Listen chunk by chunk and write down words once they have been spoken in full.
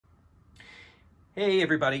Hey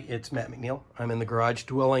everybody, it's Matt McNeil. I'm in the garage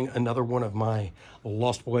dwelling another one of my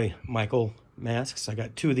Lost Boy Michael masks. I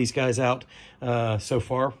got two of these guys out so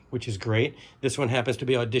far, which is great. This one happens to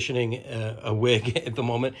be auditioning a wig at the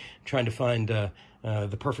moment, trying to find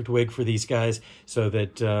the perfect wig for these guys so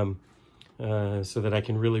that I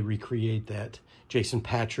can really recreate that Jason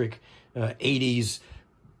Patrick 80s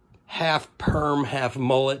half perm, half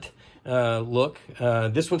mullet look.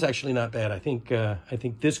 This one's actually not bad. I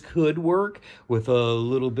think this could work with a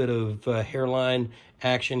little bit of hairline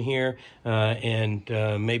action here and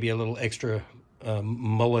maybe a little extra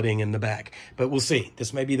mulleting in the back, but we'll see.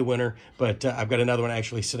 This may be the winner, but I've got another one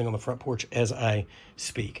actually sitting on the front porch as I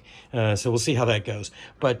speak, so we'll see how that goes.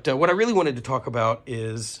 But what I really wanted to talk about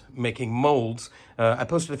is making molds. I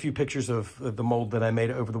posted a few pictures of the mold that I made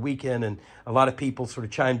over the weekend, and a lot of people sort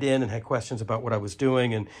of chimed in and had questions about what I was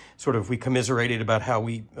doing, and sort of we commiserated about how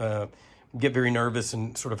we get very nervous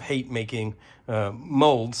and sort of hate making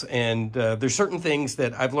molds. And there's certain things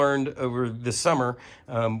that I've learned over the summer,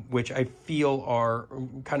 which I feel are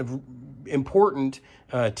kind of important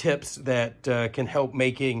tips that can help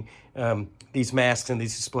making these masks and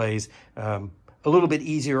these displays a little bit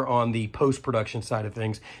easier on the post-production side of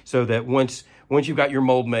things, so that once you've got your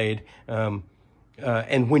mold made,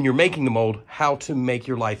 and when you're making the mold, how to make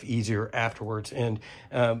your life easier afterwards. And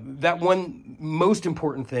that one most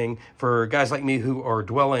important thing for guys like me who are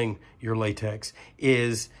dwelling your latex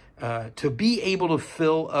is to be able to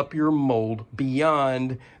fill up your mold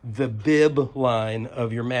beyond the bib line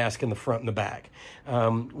of your mask in the front and the back.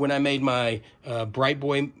 When I made my Bright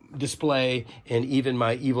Boy display and even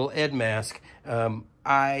my Evil Ed mask,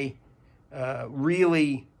 I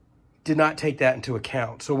really did not take that into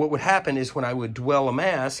account. So what would happen is when I would dwell a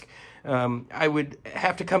mask, I would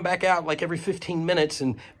have to come back out like every 15 minutes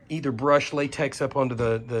and either brush latex up onto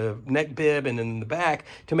the neck bib and in the back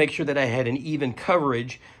to make sure that I had an even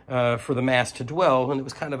coverage for the mask to dwell. And it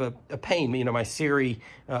was kind of a pain. You know, my Siri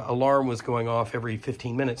alarm was going off every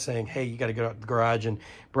 15 minutes saying, hey, you got to go out to the garage and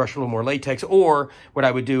brush a little more latex. Or what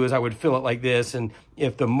I would do is I would fill it like this, and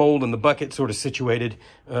if the mold in the bucket sort of situated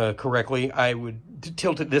correctly, I would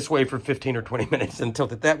tilt it this way for 15 or 20 minutes and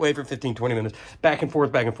tilt it that way for 15, 20 minutes, back and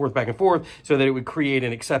forth, back and forth, back and forth, so that it would create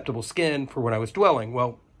an acceptable skin for when I was dwelling.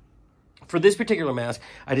 Well, for this particular mask,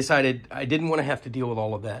 I decided I didn't want to have to deal with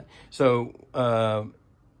all of that. So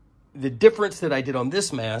the difference that I did on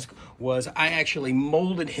this mask was I actually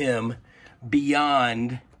molded him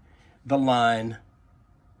beyond the line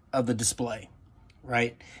of the display,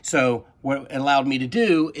 right? So what it allowed me to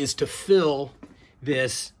do is to fill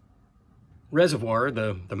this reservoir,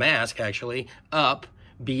 the mask actually, up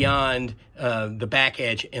beyond the back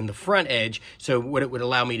edge and the front edge. So what it would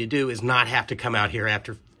allow me to do is not have to come out here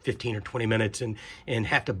after 15 or 20 minutes and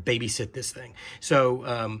have to babysit this thing.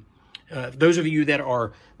 So those of you that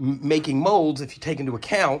are making molds, if you take into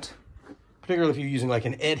account, particularly if you're using like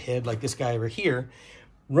an Ed head like this guy over here,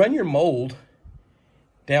 run your mold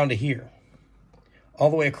down to here, all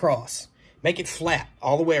the way across. Make it flat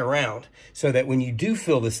all the way around so that when you do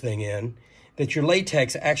fill this thing in, that your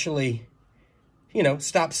latex actually, you know,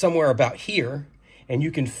 stops somewhere about here and you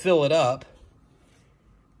can fill it up.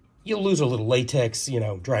 You'll lose a little latex, you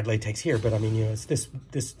know, dried latex here, but I mean, you know, it's this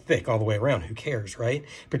thick all the way around. Who cares, right?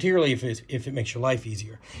 Particularly if it makes your life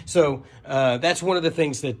easier. So that's one of the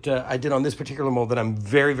things that I did on this particular mold that I'm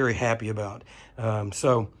very, very happy about.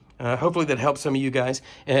 Hopefully that helps some of you guys.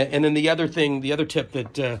 And then the other tip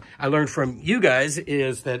that I learned from you guys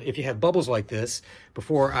is that if you have bubbles like this,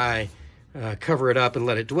 before I cover it up and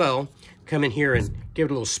let it dwell, come in here and give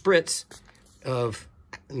it a little spritz of,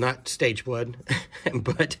 not stage blood,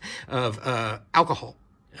 but of alcohol,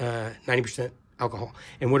 90% alcohol.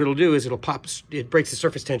 And what it'll do is it breaks the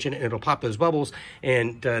surface tension and it'll pop those bubbles,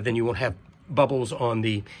 and then you won't have bubbles on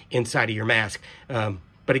the inside of your mask.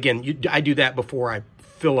 But again, I do that before I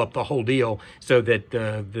fill up the whole deal so that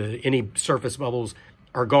any surface bubbles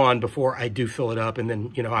are gone before I do fill it up, and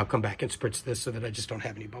then, you know, I'll come back and spritz this so that I just don't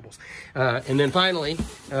have any bubbles. And then finally,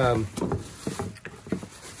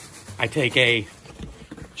 I take a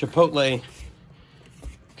Chipotle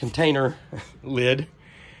container lid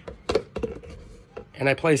and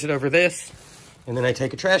I place it over this, and then I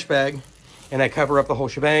take a trash bag and I cover up the whole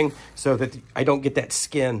shebang so that I don't get that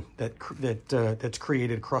skin that's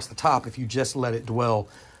created across the top if you just let it dwell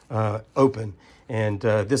open. And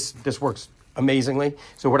this works amazingly.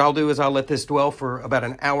 So what I'll do is I'll let this dwell for about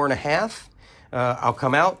an hour and a half. I'll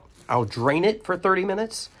come out, I'll drain it for 30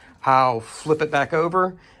 minutes, I'll flip it back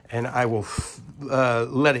over, and I will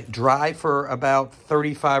let it dry for about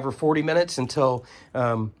 35 or 40 minutes until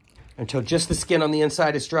until just the skin on the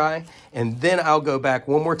inside is dry. And then I'll go back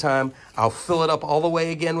one more time. I'll fill it up all the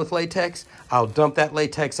way again with latex. I'll dump that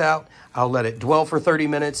latex out. I'll let it dwell for 30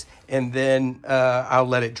 minutes, and then I'll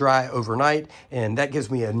let it dry overnight. And that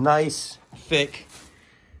gives me a nice, thick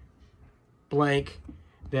blank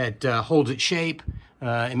that holds its shape.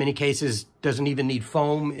 In many cases, doesn't even need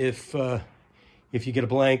foam if you get a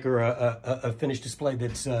blank or a finished display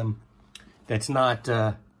that's not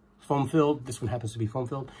foam filled. This one happens to be foam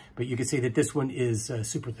filled, but you can see that this one is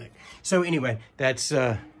super thick. So anyway, that's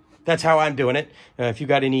how I'm doing it. If you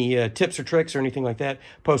got any tips or tricks or anything like that,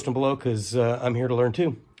 post them below, because I'm here to learn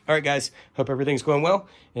too. All right, guys, hope everything's going well,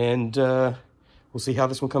 and we'll see how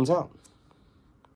this one comes out.